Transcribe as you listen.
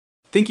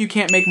Think you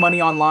can't make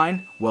money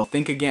online? Well,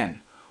 think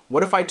again.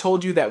 What if I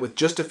told you that with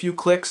just a few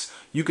clicks,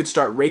 you could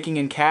start raking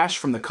in cash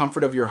from the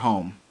comfort of your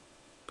home?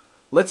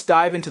 Let's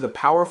dive into the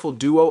powerful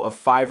duo of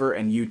Fiverr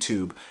and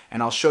YouTube,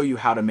 and I'll show you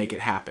how to make it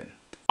happen.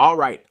 All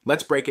right,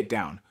 let's break it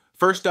down.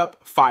 First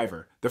up,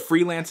 Fiverr, the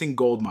freelancing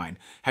goldmine.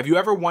 Have you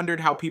ever wondered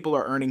how people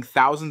are earning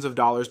thousands of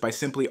dollars by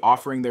simply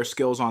offering their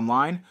skills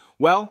online?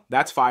 Well,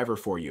 that's Fiverr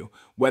for you.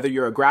 Whether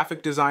you're a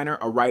graphic designer,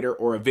 a writer,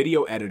 or a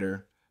video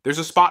editor, there's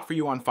a spot for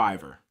you on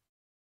Fiverr.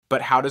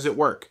 But how does it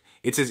work?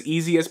 It's as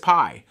easy as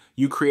pie.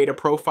 You create a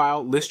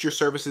profile, list your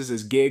services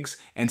as gigs,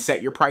 and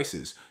set your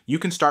prices. You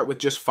can start with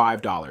just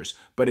 $5,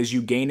 but as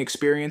you gain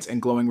experience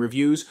and glowing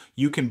reviews,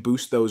 you can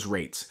boost those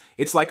rates.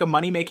 It's like a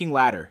money-making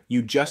ladder.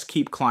 You just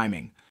keep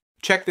climbing.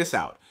 Check this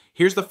out.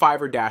 Here's the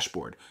Fiverr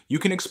dashboard. You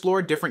can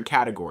explore different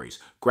categories: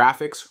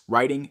 graphics,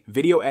 writing,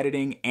 video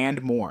editing,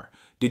 and more.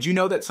 Did you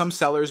know that some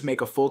sellers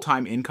make a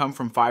full-time income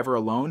from Fiverr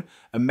alone?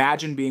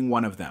 Imagine being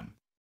one of them.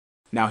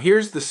 Now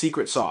here's the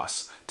secret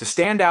sauce. To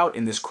stand out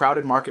in this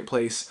crowded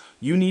marketplace,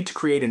 you need to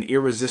create an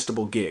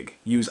irresistible gig.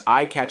 Use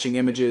eye-catching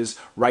images,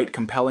 write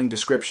compelling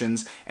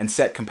descriptions, and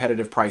set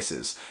competitive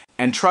prices.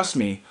 And trust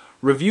me,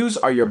 reviews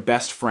are your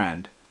best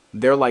friend.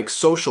 They're like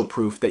social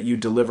proof that you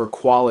deliver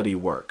quality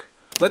work.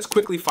 Let's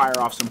quickly fire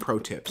off some pro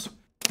tips.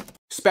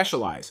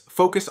 Specialize.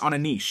 Focus on a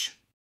niche.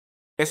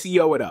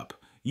 SEO it up.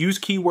 Use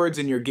keywords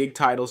in your gig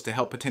titles to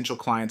help potential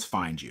clients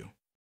find you.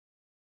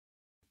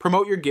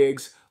 Promote your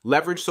gigs.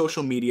 Leverage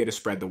social media to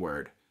spread the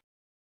word.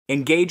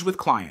 Engage with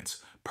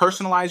clients.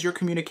 Personalize your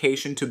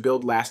communication to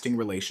build lasting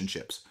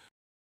relationships.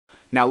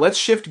 Now let's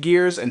shift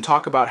gears and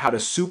talk about how to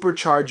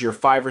supercharge your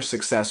Fiverr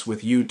success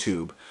with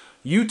YouTube.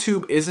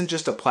 YouTube isn't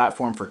just a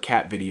platform for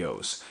cat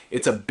videos.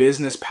 It's a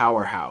business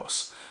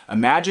powerhouse.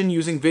 Imagine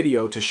using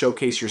video to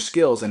showcase your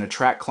skills and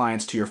attract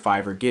clients to your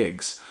Fiverr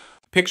gigs.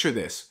 Picture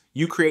this.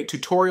 You create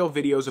tutorial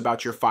videos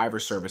about your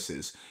Fiverr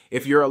services.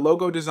 If you're a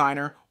logo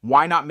designer,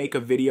 why not make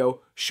a video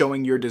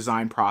showing your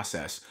design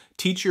process?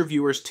 Teach your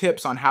viewers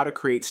tips on how to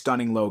create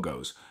stunning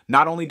logos.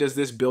 Not only does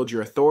this build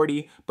your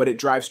authority, but it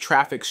drives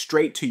traffic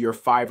straight to your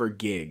Fiverr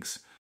gigs.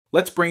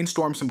 Let's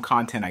brainstorm some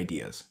content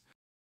ideas.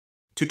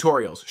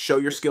 Tutorials, show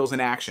your skills in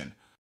action.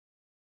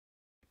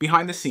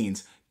 Behind the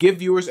scenes, give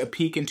viewers a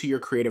peek into your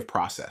creative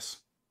process.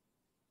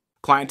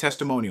 Client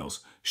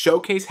testimonials,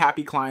 showcase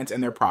happy clients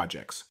and their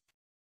projects.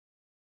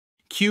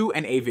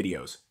 Q&A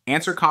videos,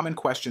 answer common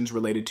questions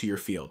related to your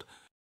field.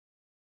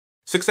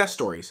 Success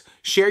stories,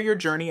 share your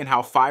journey and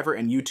how Fiverr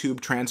and YouTube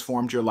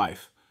transformed your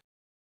life.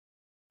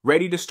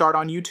 Ready to start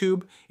on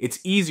YouTube? It's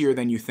easier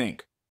than you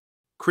think.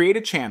 Create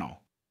a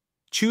channel.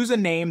 Choose a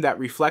name that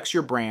reflects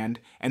your brand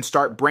and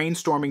start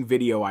brainstorming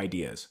video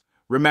ideas.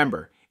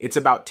 Remember, it's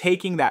about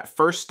taking that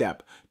first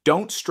step.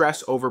 Don't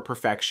stress over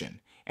perfection.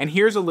 And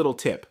here's a little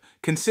tip.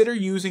 Consider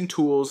using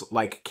tools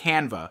like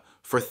Canva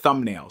for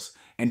thumbnails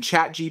and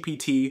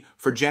ChatGPT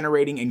for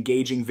generating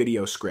engaging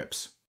video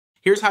scripts.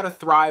 Here's how to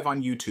thrive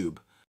on YouTube.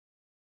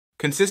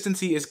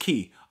 Consistency is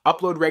key.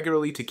 Upload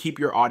regularly to keep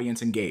your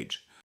audience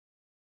engaged.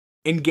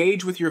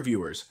 Engage with your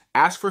viewers.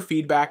 Ask for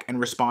feedback and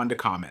respond to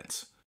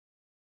comments.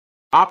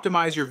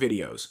 Optimize your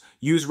videos.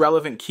 Use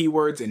relevant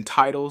keywords in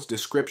titles,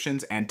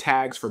 descriptions, and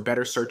tags for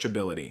better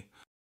searchability.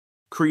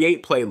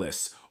 Create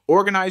playlists.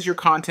 Organize your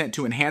content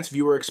to enhance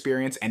viewer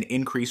experience and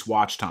increase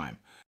watch time.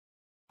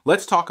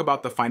 Let's talk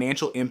about the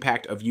financial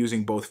impact of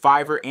using both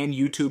Fiverr and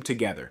YouTube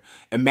together.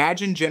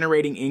 Imagine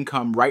generating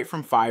income right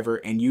from Fiverr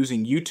and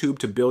using YouTube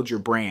to build your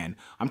brand.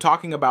 I'm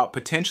talking about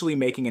potentially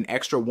making an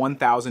extra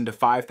 $1,000 to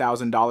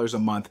 $5,000 a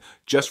month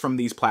just from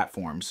these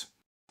platforms.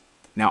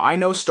 Now, I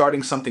know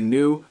starting something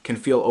new can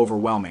feel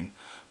overwhelming,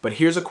 but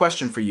here's a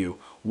question for you.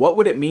 What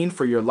would it mean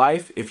for your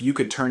life if you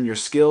could turn your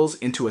skills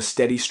into a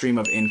steady stream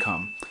of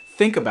income?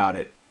 Think about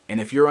it, and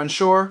if you're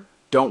unsure,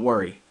 don't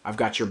worry, I've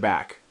got your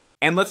back.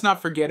 And let's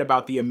not forget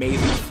about the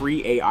amazing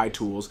free AI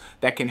tools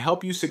that can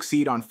help you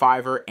succeed on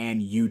Fiverr and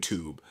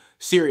YouTube.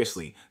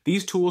 Seriously,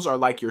 these tools are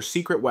like your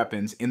secret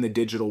weapons in the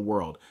digital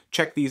world.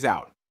 Check these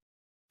out.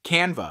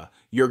 Canva,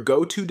 your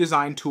go-to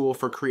design tool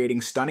for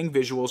creating stunning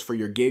visuals for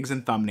your gigs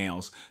and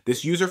thumbnails.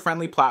 This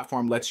user-friendly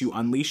platform lets you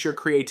unleash your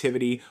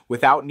creativity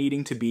without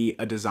needing to be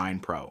a design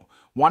pro.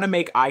 Want to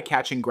make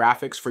eye-catching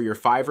graphics for your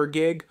Fiverr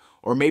gig?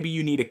 Or maybe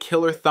you need a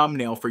killer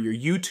thumbnail for your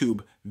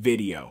YouTube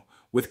video.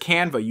 With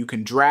Canva, you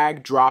can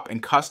drag, drop,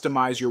 and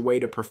customize your way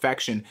to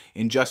perfection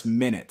in just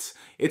minutes.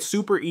 It's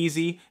super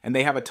easy, and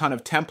they have a ton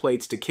of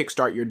templates to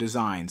kickstart your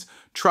designs.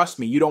 Trust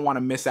me, you don't want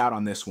to miss out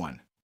on this one.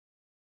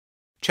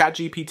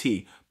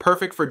 ChatGPT,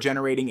 perfect for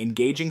generating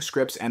engaging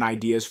scripts and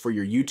ideas for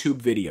your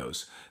YouTube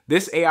videos.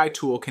 This AI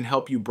tool can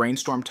help you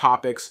brainstorm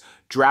topics,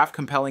 draft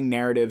compelling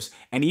narratives,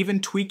 and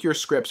even tweak your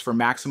scripts for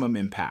maximum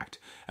impact.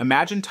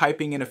 Imagine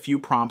typing in a few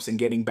prompts and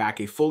getting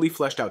back a fully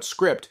fleshed out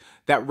script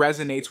that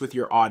resonates with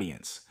your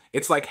audience.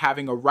 It's like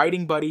having a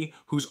writing buddy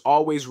who's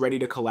always ready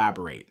to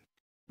collaborate.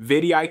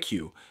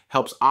 vidIQ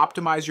helps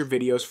optimize your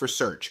videos for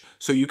search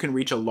so you can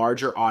reach a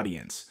larger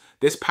audience.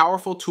 This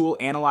powerful tool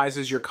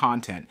analyzes your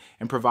content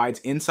and provides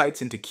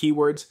insights into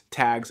keywords,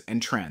 tags,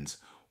 and trends.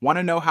 Want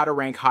to know how to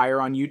rank higher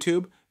on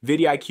YouTube?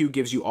 vidIQ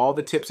gives you all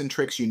the tips and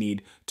tricks you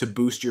need to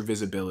boost your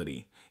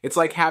visibility. It's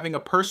like having a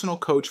personal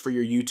coach for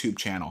your YouTube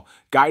channel,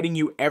 guiding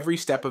you every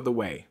step of the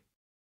way.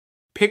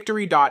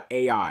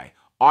 Pictory.ai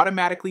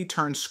automatically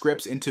turns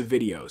scripts into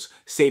videos,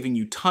 saving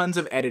you tons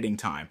of editing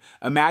time.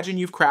 Imagine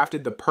you've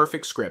crafted the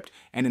perfect script,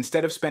 and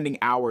instead of spending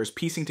hours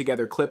piecing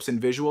together clips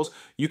and visuals,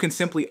 you can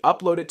simply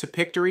upload it to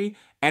Pictory,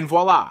 and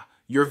voila,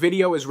 your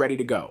video is ready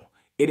to go.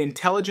 It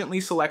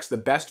intelligently selects the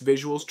best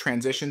visuals,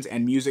 transitions,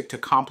 and music to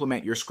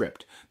complement your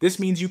script. This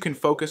means you can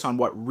focus on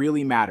what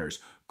really matters,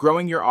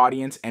 growing your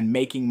audience and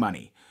making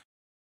money.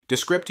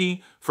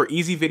 Descripti for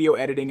easy video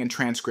editing and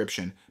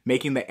transcription,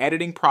 making the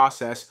editing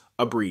process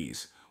a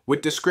breeze.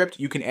 With Descript,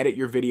 you can edit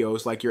your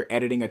videos like you're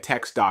editing a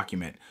text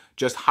document.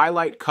 Just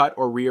highlight, cut,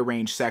 or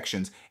rearrange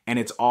sections, and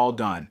it's all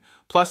done.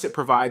 Plus, it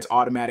provides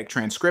automatic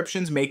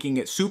transcriptions, making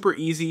it super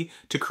easy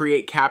to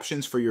create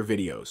captions for your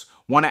videos.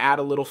 Want to add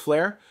a little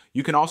flair?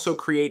 You can also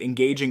create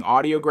engaging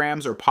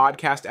audiograms or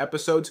podcast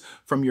episodes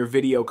from your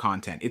video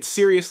content. It's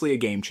seriously a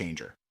game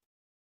changer.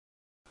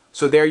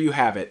 So there you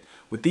have it.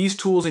 With these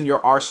tools in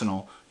your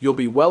arsenal, you'll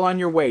be well on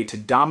your way to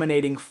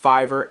dominating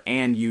Fiverr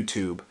and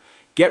YouTube.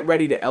 Get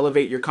ready to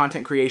elevate your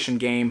content creation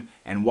game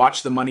and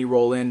watch the money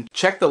roll in.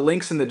 Check the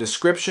links in the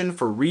description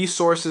for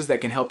resources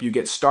that can help you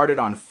get started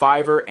on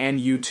Fiverr and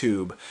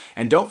YouTube.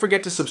 And don't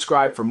forget to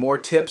subscribe for more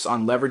tips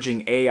on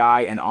leveraging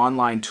AI and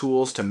online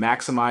tools to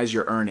maximize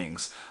your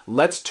earnings.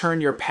 Let's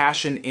turn your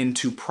passion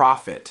into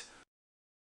profit.